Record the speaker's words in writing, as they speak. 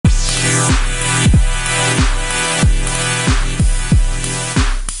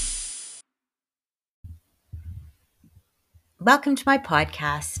Welcome to my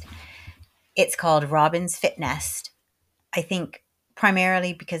podcast. It's called Robin's Fit Nest. I think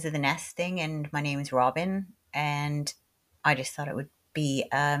primarily because of the nesting, and my name is Robin, and I just thought it would be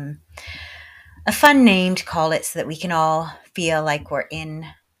a fun name to call it so that we can all feel like we're in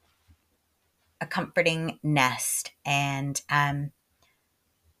a comforting nest. And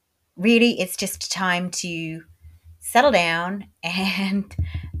really, it's just time to settle down and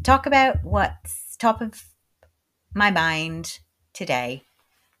talk about what's top of my mind today.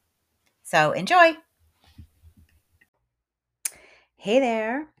 So enjoy. Hey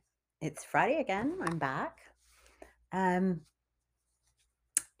there. It's Friday again. I'm back. Um,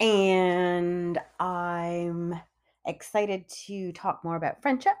 and I'm excited to talk more about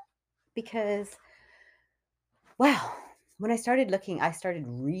friendship because, well, when I started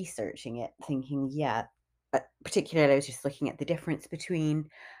researching it, thinking, yeah, particularly I was just looking at the difference between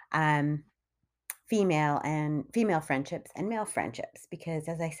um, female friendships and male friendships because,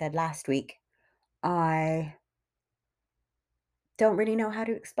 as I said last week, I don't really know how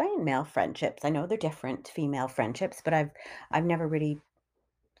to explain male friendships. I know they're different to female friendships, but I've never really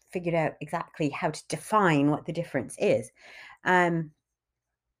figured out exactly how to define what the difference is. Um,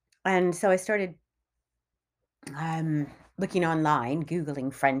 and so I started um, looking online,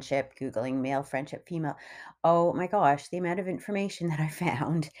 Googling friendship, Googling male friendship, female. Oh my gosh, the amount of information that I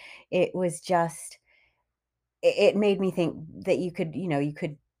found, it was just, it made me think that you could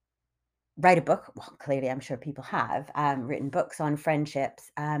write a book. Well, clearly, I'm sure people have written books on friendships.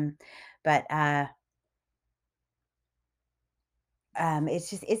 But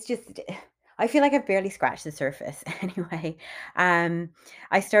it's just I feel like I've barely scratched the surface. Anyway,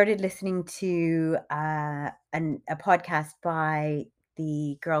 I started listening to a podcast by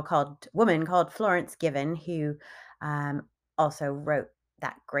the woman called Florence Given, who also wrote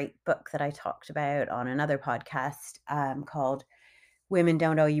that great book that I talked about on another podcast called Women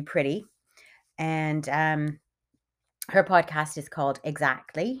Don't Owe You Pretty. And her podcast is called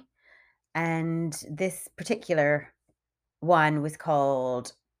Exactly. And this particular one was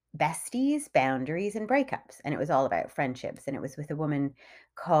called Besties, Boundaries, and Breakups. And it was all about friendships. And it was with a woman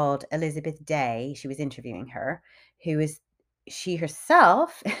called Elizabeth Day. She was interviewing her, who is she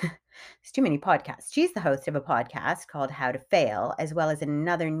herself. There's too many podcasts. She's the host of a podcast called How to Fail, as well as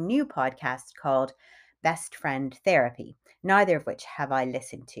another new podcast called Best Friend Therapy, neither of which have I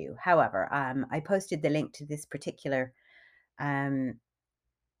listened to. However, I posted the link to this particular um,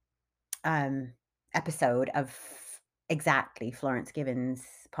 um, episode of Exactly Florence Given's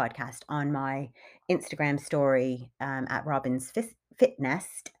podcast on my Instagram story at Robin's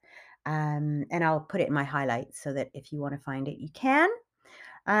Fitness. And I'll put it in my highlights so that if you want to find it, you can.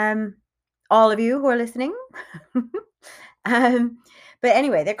 Um, all of you who are listening. um, but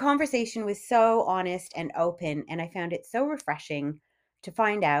anyway, their conversation was so honest and open, and I found it so refreshing to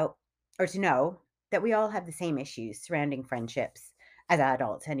find out or to know that we all have the same issues surrounding friendships as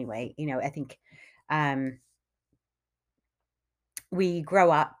adults anyway. I think um, we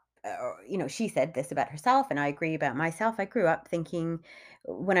grow up, she said this about herself, and I agree about myself. I grew up thinking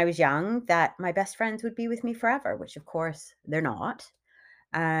when I was young that my best friends would be with me forever, which of course they're not.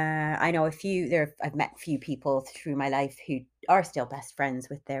 I know I've met a few people through my life who are still best friends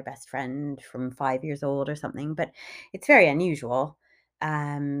with their best friend from 5 years old or something, but it's very unusual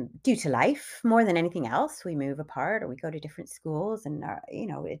due to life more than anything else. We move apart or we go to different schools, and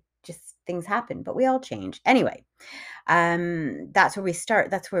it just things happen, but we all change anyway. That's where we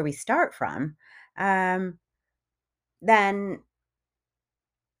start. That's where we start from. Um, then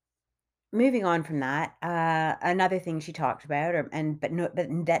moving on from that, another thing she talked about, but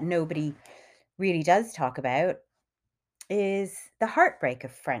that nobody really does talk about is the heartbreak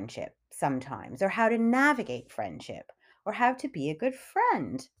of friendship sometimes, or how to navigate friendship, or how to be a good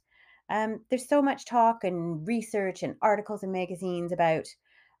friend. There's so much talk and research and articles and magazines about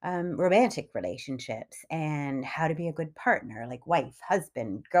romantic relationships and how to be a good partner, like wife,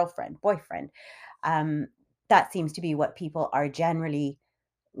 husband, girlfriend, boyfriend. Um, that seems to be what people are generally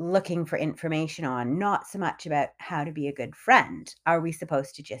looking for information on, not so much about how to be a good friend. Are we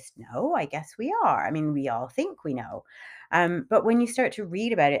supposed to just know? I guess we are. I mean, we all think we know. But when you start to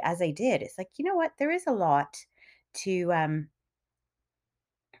read about it, as I did, it's like, you know what? There is a lot to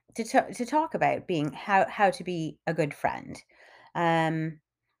to talk about being how to be a good friend. Um,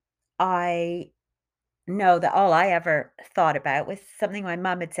 I know that all I ever thought about was something my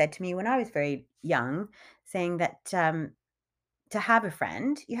mum had said to me when I was very young, saying that to have a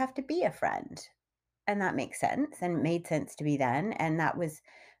friend, you have to be a friend. And that makes sense, and it made sense to me then, and that was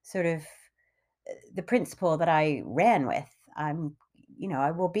sort of the principle that I ran with. I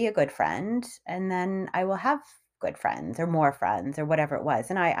will be a good friend, and then I will have good friends or more friends or whatever it was.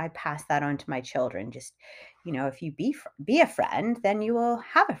 And I passed that on to my children. Just, if you be a friend, then you will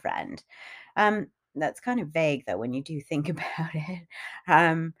have a friend. That's kind of vague though when you do think about it.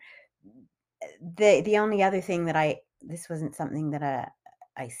 Um, the only other thing that this wasn't something that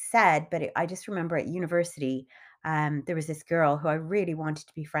I said, but I just remember at university, there was this girl who I really wanted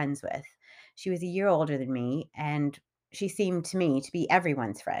to be friends with. She was a year older than me, and she seemed to me to be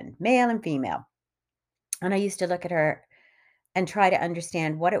everyone's friend, male and female. And I used to look at her and try to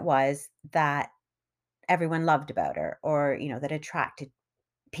understand what it was that everyone loved about her, or that attracted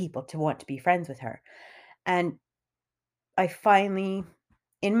people to want to be friends with her. And I finally,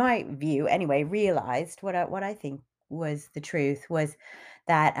 in my view anyway, realized what I think was the truth was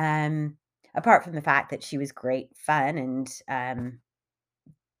that, apart from the fact that she was great fun and,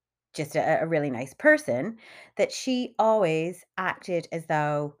 just a really nice person, that she always acted as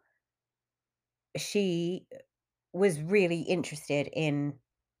though she was really interested in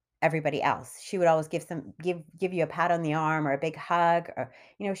everybody else. She would always give you a pat on the arm or a big hug, or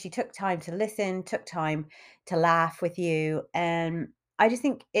she took time to listen, took time to laugh with you. And I just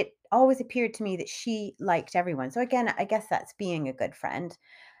think it always appeared to me that she liked everyone. So again, I guess that's being a good friend,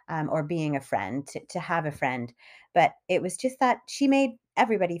 or being a friend, to have a friend. But it was just that she made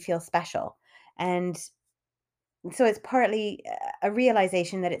everybody feel special. And so it's partly a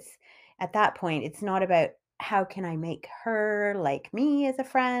realization that it's at that point, it's not about how can I make her like me as a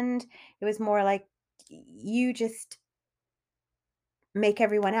friend. It was more like you just make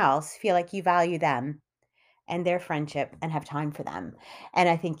everyone else feel like you value them and their friendship and have time for them. And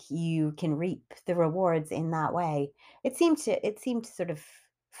I think you can reap the rewards in that way. It seemed to sort of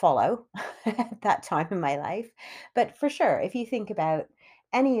follow at that time in my life. But for sure, if you think about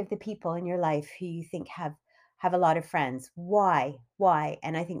any of the people in your life who you think have a lot of friends, why?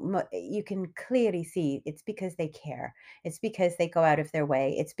 And I think you can clearly see it's because they care. It's because they go out of their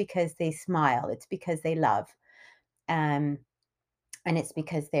way. It's because they smile. It's because they love. Um, and it's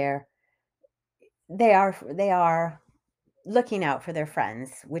because they are looking out for their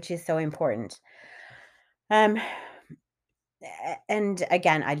friends, which is so important. Um, and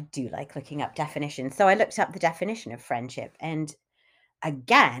again, I do like looking up definitions. So I looked up the definition of friendship and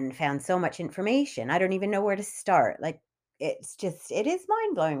again found so much information. I don't even know where to start. Like it is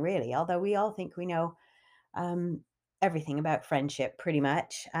mind blowing, really, although we all think we know um, everything about friendship pretty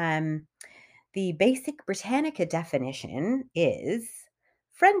much. The basic Britannica definition is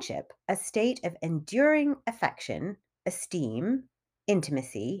friendship, a state of enduring affection, esteem,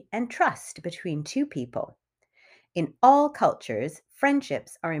 intimacy, and trust between two people. In all cultures,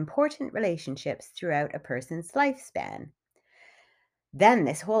 friendships are important relationships throughout a person's lifespan. Then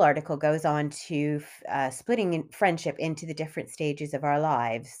this whole article goes on to splitting friendship into the different stages of our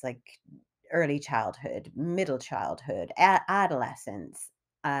lives, like early childhood, middle childhood, adolescence,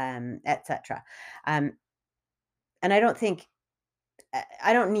 etc. Um, and I don't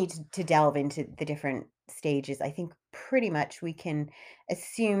need to delve into the different stages. I think pretty much we can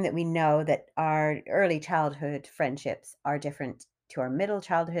assume that we know that our early childhood friendships are different to our middle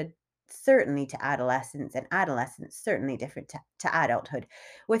childhood, certainly to adolescence, and adolescence certainly different to adulthood,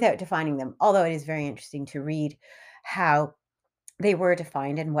 without defining them. Although it is very interesting to read how they were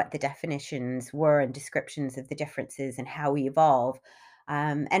defined and what the definitions were and descriptions of the differences and how we evolve.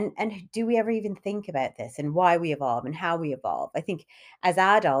 And do we ever even think about this and why we evolve and how we evolve? I think as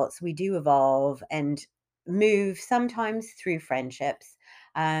adults we do evolve and move sometimes through friendships,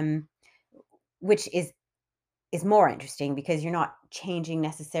 um, which is more interesting because you're not changing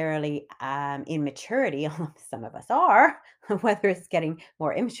necessarily in maturity. Although some of us are, whether it's getting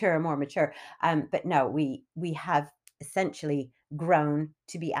more immature or more mature. But no, we have essentially grown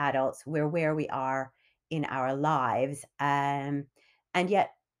to be adults. We're where we are in our lives, and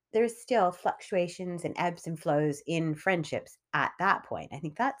yet there's still fluctuations and ebbs and flows in friendships at that point. I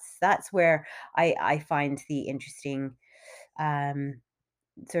think that's where I find the interesting um,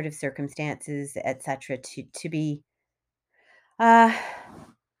 sort of circumstances, etc., to be uh,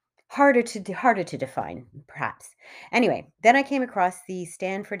 harder to define, perhaps. Anyway, then I came across the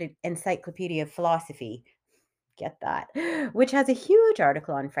Stanford Encyclopedia of Philosophy. Get that, which has a huge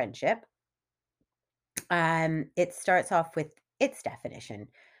article on friendship. It starts off with its definition.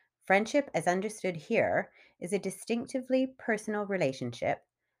 Friendship, as understood here, is a distinctively personal relationship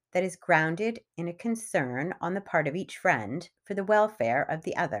that is grounded in a concern on the part of each friend for the welfare of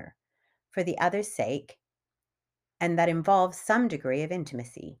the other, for the other's sake, and that involves some degree of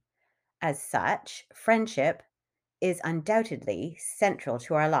intimacy. As such, friendship is undoubtedly central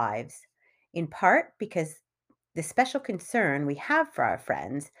to our lives, in part because the special concern we have for our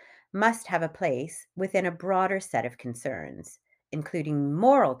friends must have a place within a broader set of concerns, including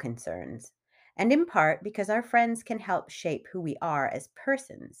moral concerns, and in part because our friends can help shape who we are as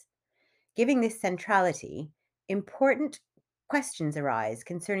persons. Giving this centrality, important questions arise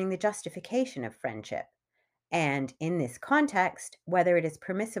concerning the justification of friendship, and in this context, whether it is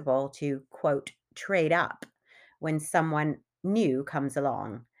permissible to, quote, trade up when someone new comes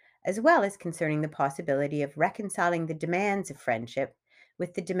along, as well as concerning the possibility of reconciling the demands of friendship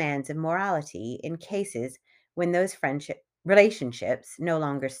with the demands of morality in cases when those friendship relationships no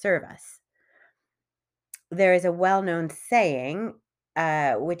longer serve us. There is a well known saying,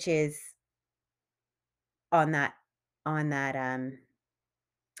 which is on that, on that,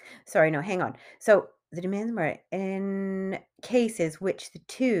 sorry, no, hang on. So the demands were in cases which the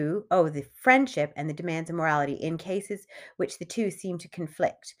two, oh, the friendship and the demands of morality in cases which the two seem to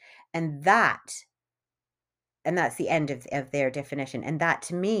conflict. And that, and that's the end of their definition. And that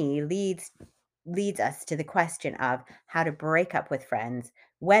to me leads us to the question of how to break up with friends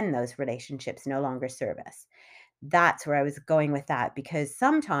when those relationships no longer serve us. That's where I was going with that, because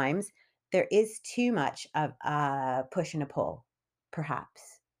sometimes there is too much of a push and a pull,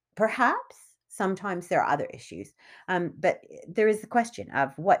 perhaps. Perhaps sometimes there are other issues. But there is the question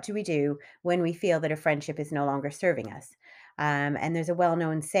of what do we do when we feel that a friendship is no longer serving us? And there's a well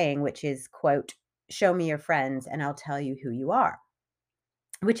known saying, which is, quote, show me your friends and I'll tell you who you are,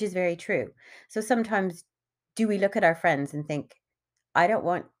 which is very true. So sometimes do we look at our friends and think, I don't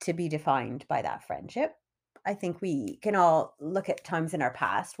want to be defined by that friendship. I think we can all look at times in our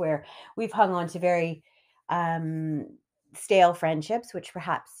past where we've hung on to very um, stale friendships, which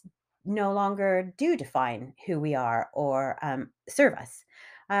perhaps no longer do define who we are or serve us.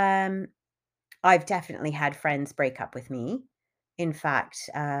 Um, I've definitely had friends break up with me. In fact,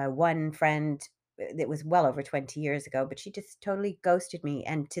 one friend that was well over 20 years ago, but she just totally ghosted me.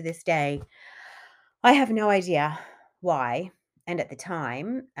 And to this day, I have no idea why. And at the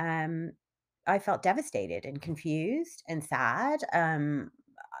time, I felt devastated and confused and sad.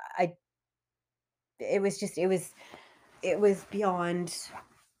 I it was just it was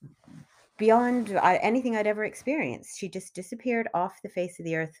beyond anything I'd ever experienced. She just disappeared off the face of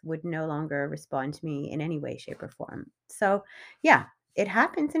the earth, would no longer respond to me in any way, shape, or form. So, yeah, it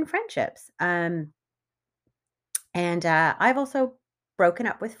happens in friendships. And I've also broken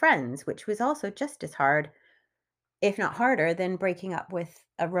up with friends, which was also just as hard, if not harder, than breaking up with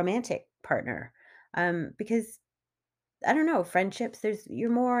a romantic partner. Because I don't know, friendships,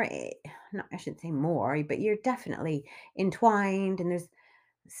 you're more, not, I shouldn't say more, but you're definitely entwined and there's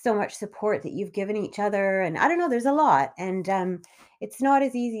so much support that you've given each other. And I don't know, there's a lot. And it's not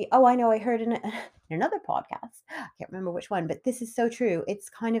as easy. Oh, I know, I heard in, in another podcast, I can't remember which one, but this is so true. It's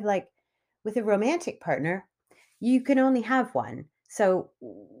kind of like with a romantic partner, you can only have one. So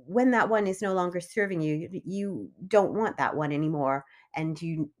when that one is no longer serving you, you don't want that one anymore. And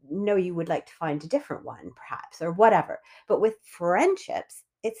you know you would like to find a different one, perhaps, or whatever. But with friendships,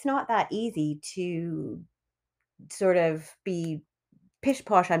 it's not that easy to sort of be pish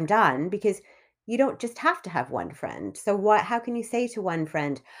posh, I'm done, because you don't just have to have one friend. So what how can you say to one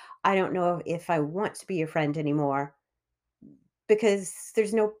friend, I don't know if I want to be your friend anymore? Because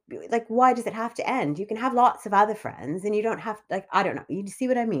there's no, like, why does it have to end? You can have lots of other friends and you don't have, like, I don't know. You see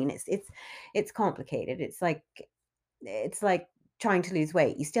what I mean? It's complicated. It's like trying to lose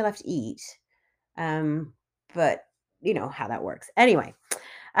weight. You still have to eat. Um, but you know how that works. Anyway,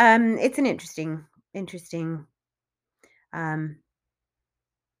 it's an interesting um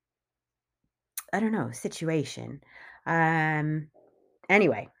I don't know, situation. Um,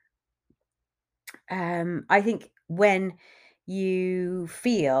 anyway, I think when you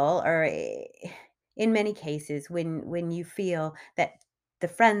feel, or in many cases, when you feel that the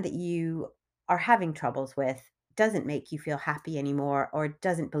friend that you are having troubles with doesn't make you feel happy anymore, or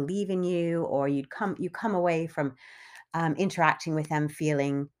doesn't believe in you, or you come away from interacting with them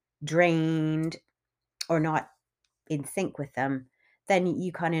feeling drained or not in sync with them, then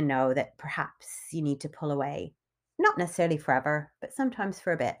you kind of know that perhaps you need to pull away. Not necessarily forever, but sometimes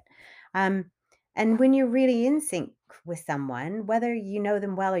for a bit. Um, and when you're really in sync with someone, whether you know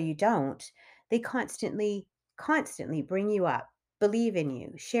them well or you don't, they constantly bring you up, believe in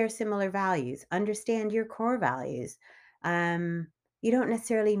you, share similar values, understand your core values. Um, you don't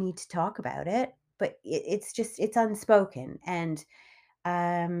necessarily need to talk about it, but it's unspoken.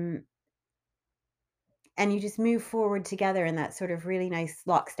 Um, and you just move forward together in that sort of really nice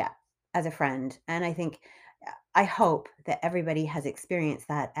lockstep as a friend. And I think, I hope that everybody has experienced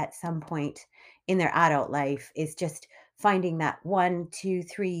that at some point in their adult life, is just finding that one, two,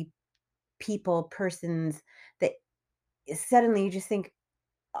 three persons that suddenly you just think,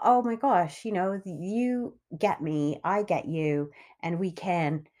 oh my gosh, you get me, I get you, and we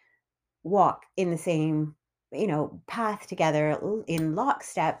can walk in the same, path together in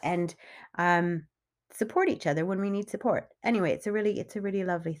lockstep and um support each other when we need support. Anyway, it's a really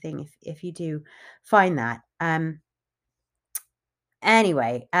lovely thing if you do find that.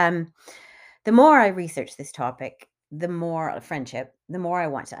 Anyway, the more I research this topic, the more friendship, the more I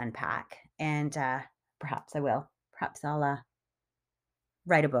want to unpack, and perhaps I will. Perhaps I'll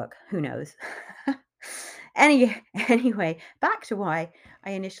write a book. Who knows? Any Anyway, back to why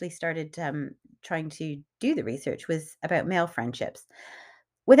I initially started trying to do the research was about male friendships.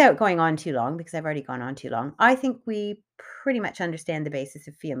 Without going on too long, because I've already gone on too long, I think we pretty much understand the basis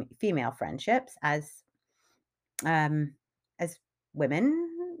of female friendships um, as women.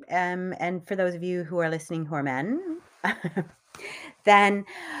 And for those of you who are listening who are men, then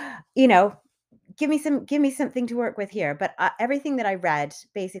you know give me something to work with here. But everything that I read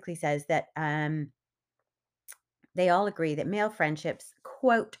basically says that they all agree that male friendships,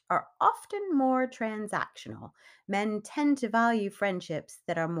 quote, are often more transactional. Men tend to value friendships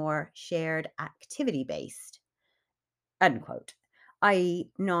that are more shared activity based, unquote, i.e.,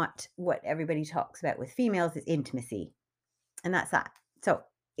 not what everybody talks about with females is intimacy. And that's that. So,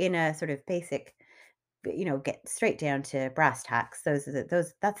 in a sort of basic, get straight down to brass tacks,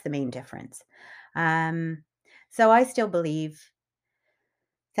 that's the main difference. Um, so I still believe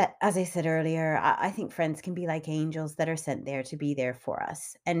that, as I said earlier, I think friends can be like angels that are sent there to be there for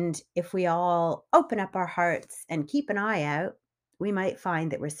us. And if we all open up our hearts and keep an eye out, we might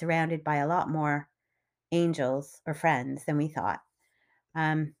find that we're surrounded by a lot more angels or friends than we thought.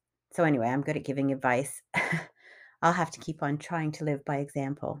 Um, so, anyway, I'm good at giving advice. I'll have to keep on trying to live by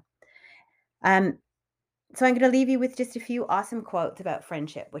example. Um, so, I'm going to leave you with just a few awesome quotes about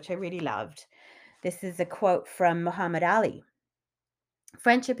friendship, which I really loved. This is a quote from Muhammad Ali.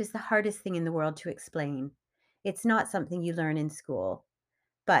 Friendship is the hardest thing in the world to explain. It's not something you learn in school.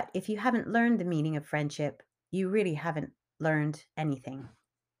 But if you haven't learned the meaning of friendship, you really haven't learned anything.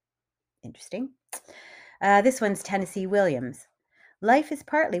 Interesting. This one's Tennessee Williams. Life is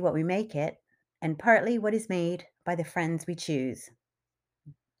partly what we make it, and partly what is made by the friends we choose.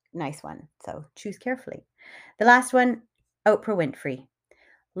 Nice one. So choose carefully. The last one, Oprah Winfrey.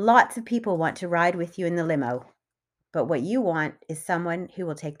 Lots of people want to ride with you in the limo, but what you want is someone who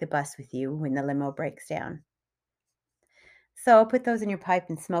will take the bus with you when the limo breaks down. So I'll put those in your pipe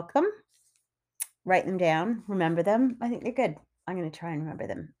and smoke them. Write them down, remember them. I think they're good. I'm going to try and remember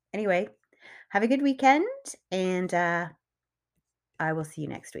them. Anyway, have a good weekend, and I will see you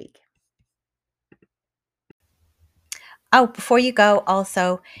next week. Oh, before you go,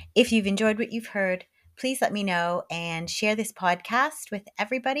 also, if you've enjoyed what you've heard, please let me know and share this podcast with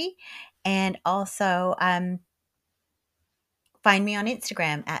everybody. And also, find me on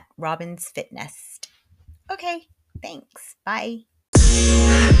Instagram at Robin's Fitness. Okay, thanks. Bye.